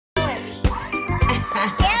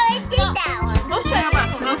Let's try How about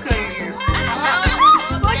this one. smoke on your ears?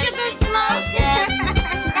 Look at the smoke.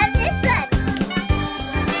 And this one.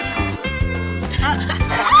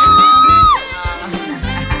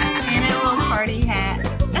 And a little party hat.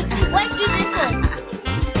 Let's do this one.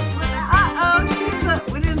 Uh-oh, she's a,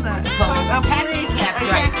 what is that? A Taxi cab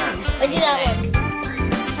driver. Let's do that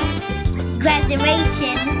one.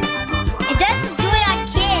 Graduation. It doesn't do it on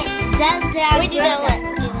kids. It does it on We do that one.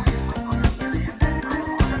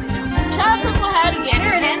 Try purple hat again.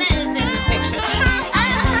 Hannah is in the picture.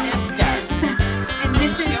 Sister. And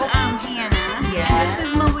this is Hannah. Yes. And this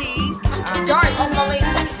is Malik. Dark. Oh, Malik.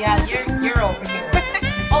 Yeah, you're over here.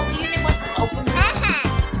 Oh, do you know what this open is?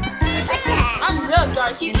 Look at I'm real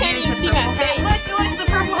dark. You And can't here's even see the my purple hat. face. Look, the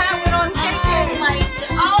purple hat went on KK.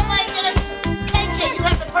 Oh my goodness. KK, you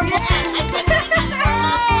have the purple hat. I couldn't see that for a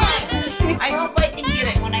long time. I hope I can get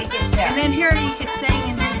it when I get there. And then here you could sing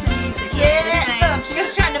and here's some music. Yeah, look,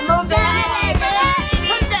 she's trying to move that.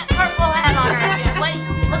 Put that purple hat on her again. Wait,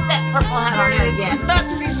 put that purple hat on her again. Look,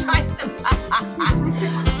 she's trying to.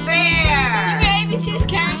 There. Sing your ABCs,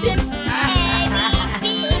 Carrington.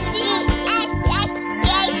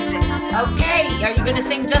 Okay, are you going to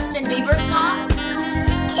sing Justin Bieber's song?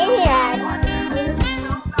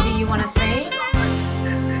 Do you want to sing?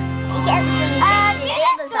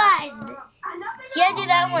 Yeah, do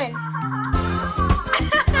that one.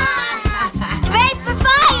 Ready for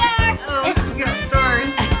fire! Oh, you got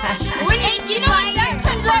stars. When you know when that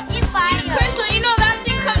comes up, Crystal, you know that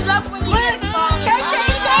thing comes up when you get falling.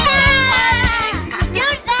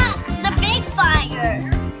 Dude, the big fire.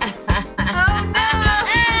 Oh no!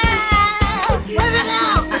 Let it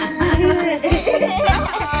out!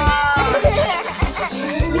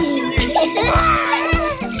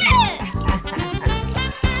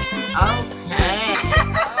 Okay.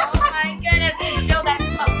 Oh my goodness, you still got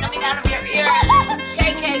smoke coming out of your ear.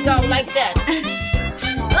 KK, go like this.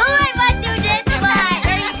 Oh, I want to do this one.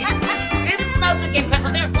 There you go. Do the smoke again,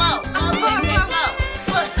 Crystal. There, blow. Blow, blow, blow, blow.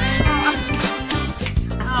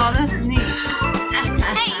 Oh, that's neat.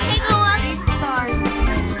 Hey, go up. These stars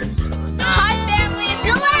again. Hi, family. If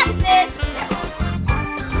you're watching this,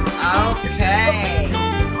 Okay.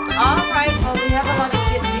 All right. Well, we have a lot of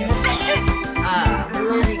kids here. Who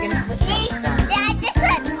are we going to put these on? Yeah, this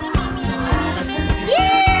one. Let's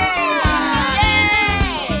Yeah.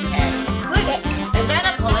 Okay. Is that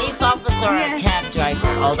a police officer or a Yeah. cab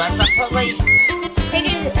driver? Oh, that's a police. Hey,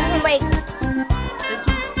 dude, wait. This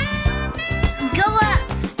one. Go up.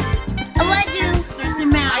 I want to do. There's a I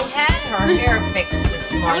mouse. had her hair fixed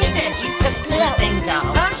this morning wish that and she took the things out.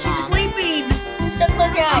 Oh, she's sleeping. So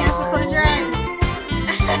close your You eyes. have to close your eyes.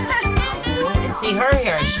 And see, her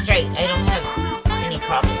hair is straight. I don't have any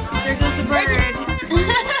problem. There goes the bird.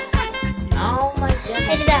 Oh my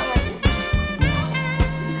Hey, do goodness. that one.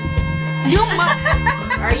 you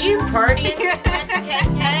must. Are you partying too much,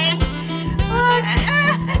 KK? Look.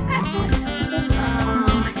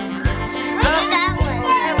 Do that one. I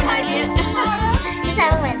have an idea. Do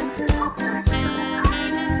that one.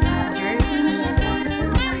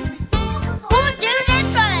 Who do this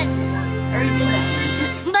one? Already did that.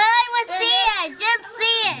 But I want to see it. Just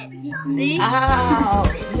see it. See? Oh,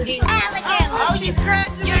 who do you? Ah, look at Oh, Oh, she's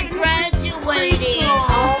graduating. you're graduating. Preschool.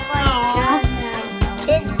 Oh my Aw. goodness.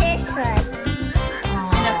 It's this one.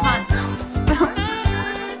 And a punch.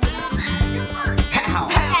 Pow. Pow,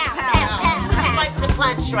 pow, pow, I'd pow. like to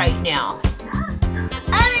punch right now.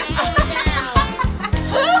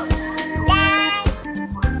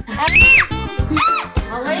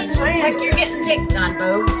 Malik, looks like you're getting picked on,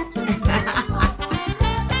 boo.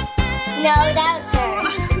 No, that was her.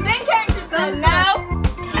 Then Carrington said no.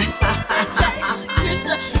 Here's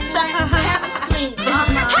the shine have a screen.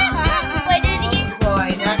 Wait, do it again. Boy,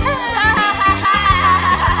 that's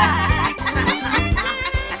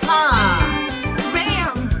huh.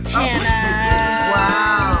 Bam! Hannah.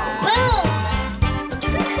 Wow. Boom.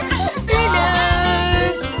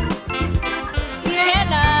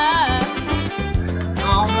 Hannah.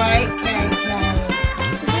 All right, KK.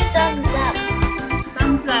 Do thumbs up.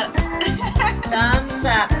 Thumbs up. Thumbs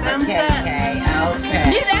up for Thumbs KK. up. Okay.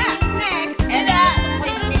 Do that. Next. And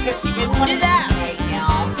points because she didn't want to Do sing that. right now,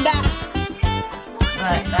 That.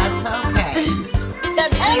 but that's okay.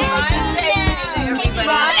 That's Say bye, KK, everybody.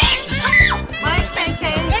 Bye, KK.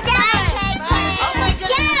 Good job, KK. Oh my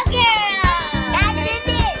goodness. Cowgirl. That's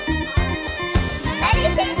it. That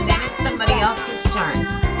is it. Then it's somebody else's turn.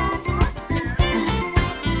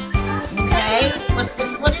 Okay. What's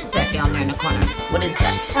this? What is that down there in the corner? What is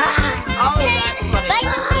that? Oh, that's what it is.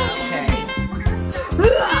 Okay.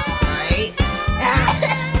 All right.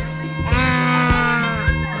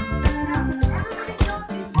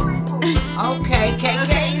 Okay.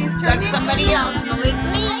 Everybody else, Malik.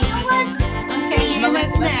 Okay,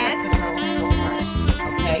 Hannah's next.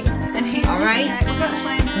 Okay. And Hannah's All right. next. What about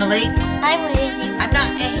Slime? Malik, I'm waiting. I'm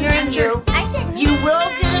not hearing you. I said You will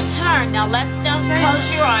get a turn. Now don't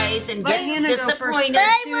close your eyes and Let get Hannah go first. disappointed.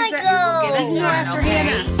 She was that- you will get a go. turn, after Okay.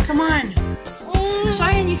 Hannah. Come on.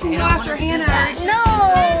 Cheyenne, you can I go don't after wanna see Hannah. that. no.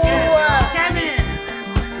 Kevin.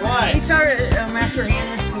 What? It's after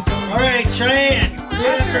Hannah. All right, Cheyenne, go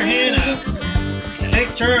after Hannah.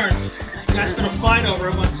 Take turns. You guys gonna fight over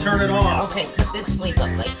it. I'm gonna turn it off. Okay, put this sleeve up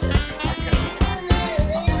like this. Okay.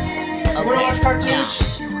 You wanna watch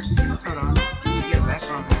cartoons? Hold on. Let me get it back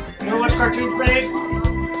on. You wanna watch cartoons, babe?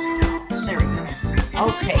 There we go.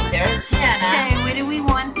 Okay, there's Hannah. Okay, what do we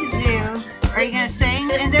want to do? Are you gonna sing?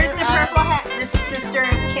 And there's the purple hat. This is sister of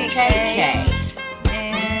KK. KK.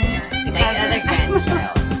 And the My other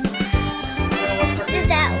grandchild. Do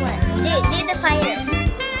that one. Do the fire.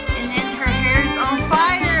 And then her hair is on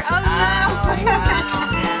fire. Oh no! Oh,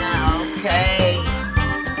 wow, Hannah. Okay.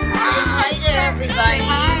 Say hi to everybody. Say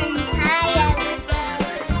hi. Hi,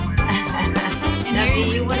 And Now, do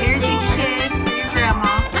you want to here's sing? a kiss for your grandma.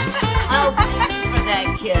 Oh, thank you for that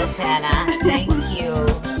kiss, Hannah. Thank you.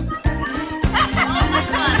 Oh my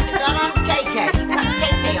gosh, you got on KK. You got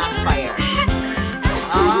KK on fire.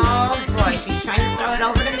 Oh boy, she's trying to throw it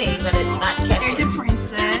over to me, but it's not There's catching. a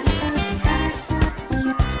princess.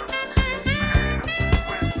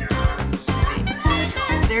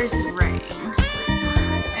 There's Ray.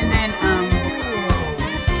 And then,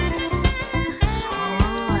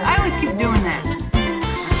 I always keep doing that.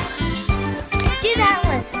 do that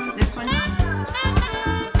one. This one. Do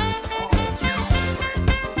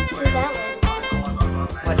that one.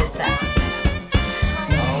 What is that?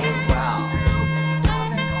 Oh wow.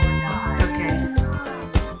 Okay.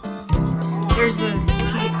 There's a T.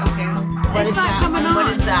 Okay. What It's is not that coming one? on.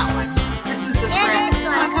 What is that one? This is the Yeah, friend. this It's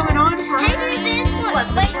one. not coming on for Hey, her. do this one. What,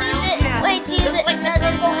 the Wait, do brown? the. Yeah. Wait, do Just the. like the No, do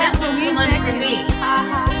purple hat. There's the Come music. on for me.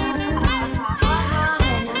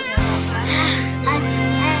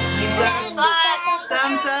 You got a butt.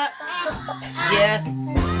 Thumbs up. Yes.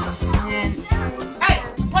 And Hey,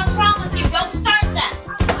 what's wrong with you? Don't start that.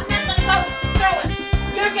 I'm not gonna go through it.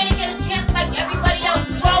 You're gonna get a chance like everybody else.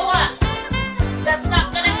 Grow up. That's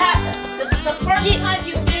not gonna happen. This is the first time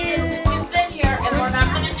you did this since you've been here, and we're not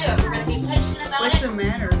gonna do it. We're gonna be patient about what's it, the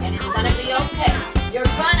matter? and it's gonna be okay.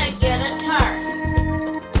 You're gonna get a turn.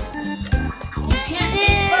 You can't be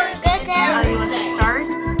first in Oh, you want the everything. stars?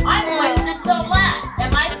 I'm waiting until last.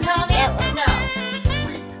 Am I telling you? No.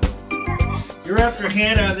 You're after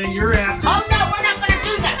Hannah, then you're after. Oh no, we're not gonna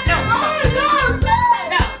do that. No.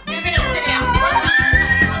 No, you're gonna sit down.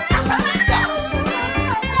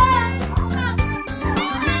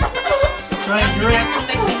 Cheyenne, you're after. Don't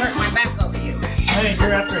make me hurt my back over you. Cheyenne,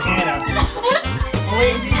 you're after Hannah.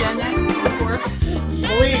 Has he done that before?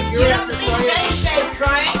 Malik, You you're don't after see Cheyenne. Shay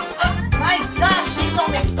crying? My gosh, she's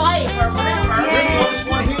only 5 or whatever. You're the oldest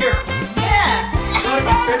one here. Yeah. Try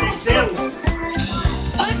to set an example.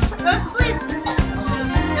 Go sleep.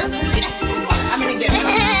 Go sleep. I'm gonna get her.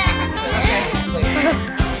 Okay.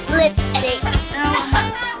 Lipstick. No.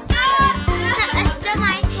 That's still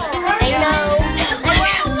my turn. I know.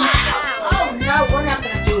 Oh no, we're not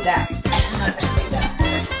gonna do that. We're not gonna do that.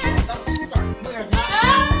 Don't start. We're not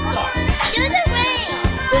gonna start. Do the ring.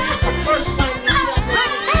 This is the first time we've done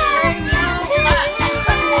this.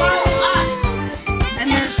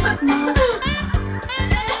 And there's smoke.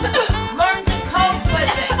 Learn to cope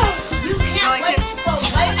with it. You can't No, I wait can't. until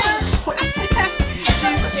later.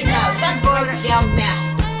 But you know, that's right down now.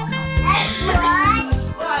 Run.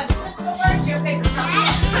 Where's your paper towel?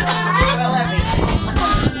 Well, everything.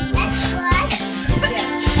 Yes.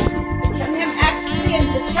 Him actually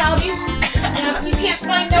being the childish. And if you can't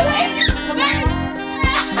find no eggs, come on.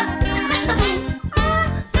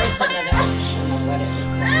 There's another one.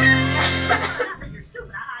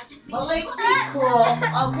 Malik, be cool,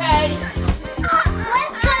 okay?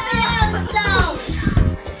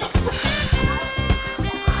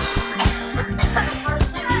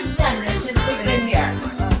 First time he's done this since we've been here.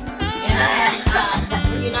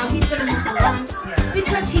 And, you know, he's gonna move along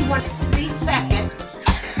because he wants to be second.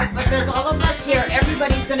 But there's all of us here.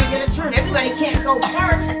 Everybody's gonna get a turn. Everybody can't go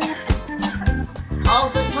first all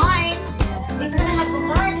the time. He's gonna have to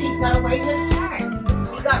learn. He's gotta wait his turn.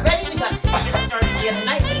 He got ready